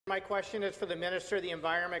My question is for the Minister of the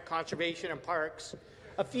Environment, Conservation and Parks.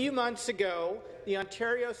 A few months ago, the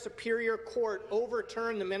Ontario Superior Court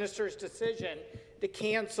overturned the minister's decision to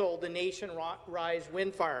cancel the Nation Rise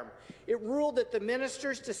wind farm. It ruled that the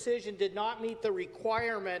minister's decision did not meet the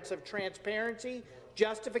requirements of transparency,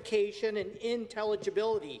 justification and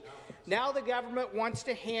intelligibility. Now the government wants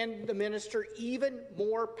to hand the minister even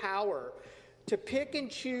more power to pick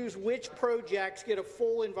and choose which projects get a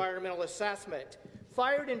full environmental assessment.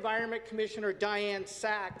 Fired Environment Commissioner Diane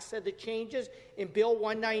Sachs said the changes in Bill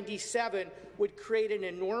 197 would create an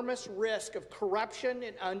enormous risk of corruption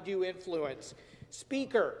and undue influence.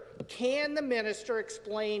 Speaker, can the minister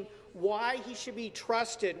explain why he should be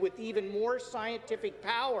trusted with even more scientific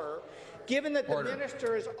power, given that the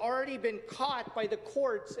minister has already been caught by the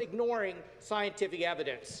courts ignoring scientific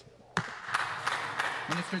evidence?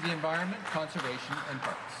 Minister of the Environment, Conservation and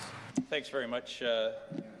Parks. Thanks very much,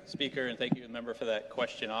 Speaker, and thank you, member, for that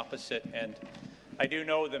question opposite. And I do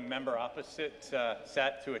know the member opposite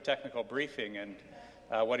sat through a technical briefing, and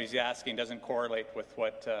what he's asking doesn't correlate with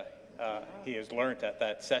what he has learned at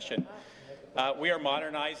that session. We are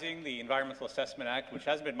modernizing the Environmental Assessment Act, which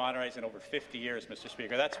hasn't been modernized in over 50 years, Mr.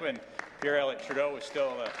 Speaker. That's when Pierre-Elliott Trudeau was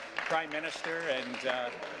still Prime Minister,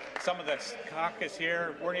 and some of the caucus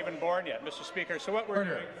here weren't even born yet, Mr. Speaker. So what we're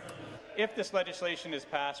doing, if this legislation is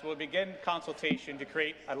passed, we'll begin consultation to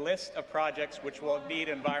create a list of projects which will need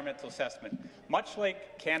environmental assessment, much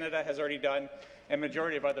like Canada has already done and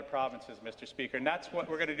majority of other provinces, Mr. Speaker. And that's what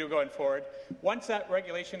we're going to do going forward. Once that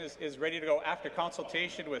regulation is ready to go, after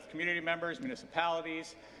consultation with community members,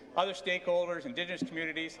 municipalities, other stakeholders, Indigenous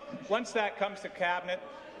communities, once that comes to Cabinet,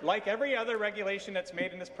 like every other regulation that's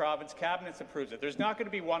made in this province, Cabinet approves it. There's not going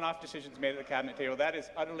to be one-off decisions made at the Cabinet table. That is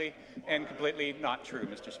utterly and completely not true,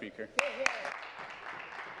 Mr. Speaker.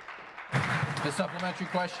 The supplementary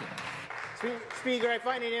question. Speaker, I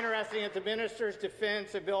find it interesting that the minister's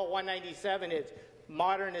defense of Bill 197 is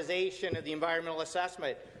modernization of the environmental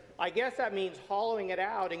assessment. I guess that means hollowing it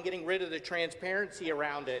out and getting rid of the transparency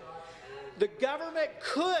around it. The government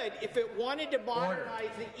could, if it wanted to modernize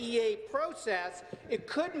the EA process, it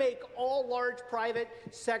could make all large private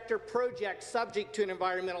sector projects subject to an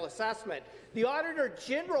environmental assessment. The Auditor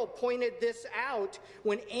General pointed this out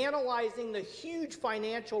when analyzing the huge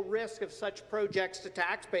financial risk of such projects to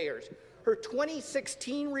taxpayers. Her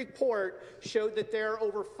 2016 report showed that there are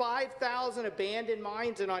over 5,000 abandoned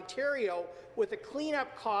mines in Ontario with a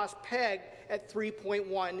cleanup cost pegged at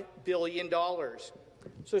 $3.1 billion.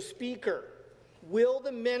 So, Speaker, will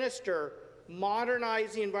the minister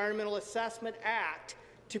modernize the Environmental Assessment Act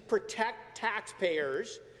to protect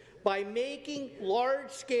taxpayers by making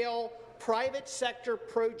large-scale private sector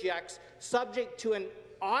projects subject to an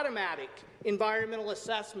automatic environmental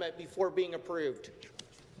assessment before being approved?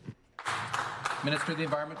 Minister of the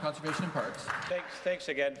Environment, Conservation and Parks. Thanks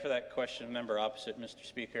again for that question, member opposite, Mr.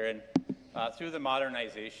 Speaker. And through the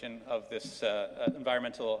modernization of this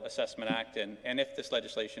Environmental Assessment Act, and if this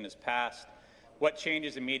legislation is passed, what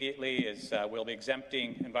changes immediately is we'll be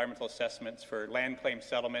exempting environmental assessments for land claim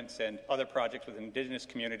settlements and other projects with Indigenous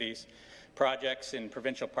communities, projects in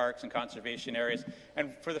provincial parks and conservation areas.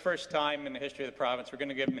 And for the first time in the history of the province, we're going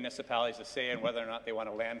to give municipalities a say in whether or not they want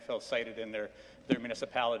a landfill sited in their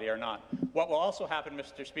municipality or not. What will also happen,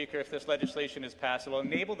 Mr. Speaker, if this legislation is passed, it will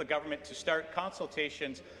enable the government to start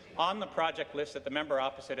consultations on the project list that the member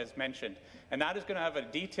opposite has mentioned. And that is going to have a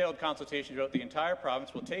detailed consultation throughout the entire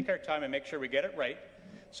province. We'll take our time and make sure we get it right,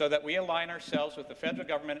 so that we align ourselves with the federal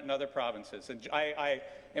government and other provinces. And I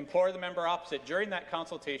implore the member opposite during that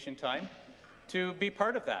consultation time to be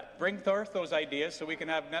part of that. Bring forth those ideas so we can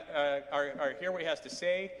have hear what he has to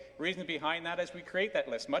say, reasons behind that as we create that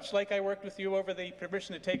list. Much like I worked with you over the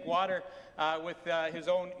permission to take water with his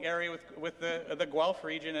own area with the Guelph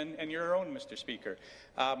region and your own, Mr. Speaker.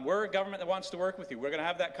 We're a government that wants to work with you. We're going to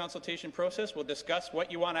have that consultation process. We'll discuss what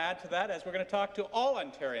you want to add to that as we're going to talk to all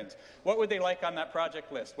Ontarians. What would they like on that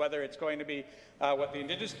project list? Whether it's going to be what the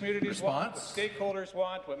Indigenous communities want, what stakeholders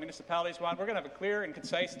want, what municipalities want. We're going to have a clear and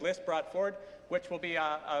concise list brought forward, which will be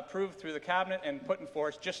approved through the Cabinet and put in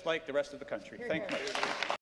force just like the rest of the country. Thank you.